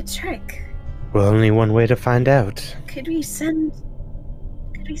could be a trick. Well, only one way to find out. Could we send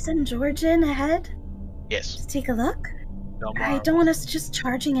George in ahead Yes. to take a look? Delmar I don't want us just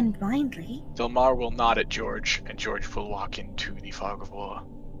charging in blindly. Delmar will nod at George, and George will walk into the fog of war.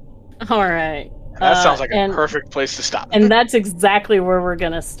 All right. And that sounds like a perfect place to stop. And that's exactly where we're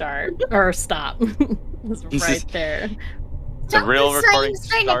gonna start or stop. It's right there. The real recording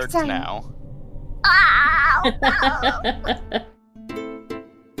for next starts time. now. Ow!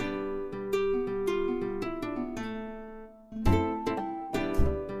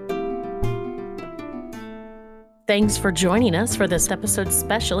 Thanks for joining us for this episode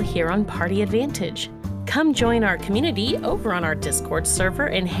special here on Party Advantage. Come join our community over on our Discord server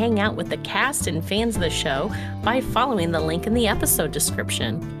and hang out with the cast and fans of the show by following the link in the episode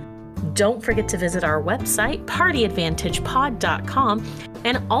description. Don't forget to visit our website, partyadvantagepod.com,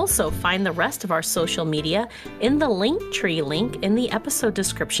 and also find the rest of our social media in the Linktree link in the episode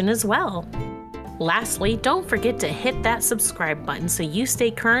description as well. Lastly, don't forget to hit that subscribe button so you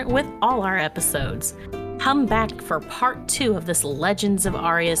stay current with all our episodes. Come back for part 2 of this Legends of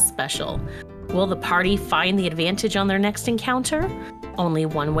Aria special. Will the party find the advantage on their next encounter? Only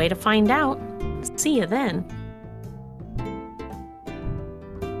one way to find out. See you then.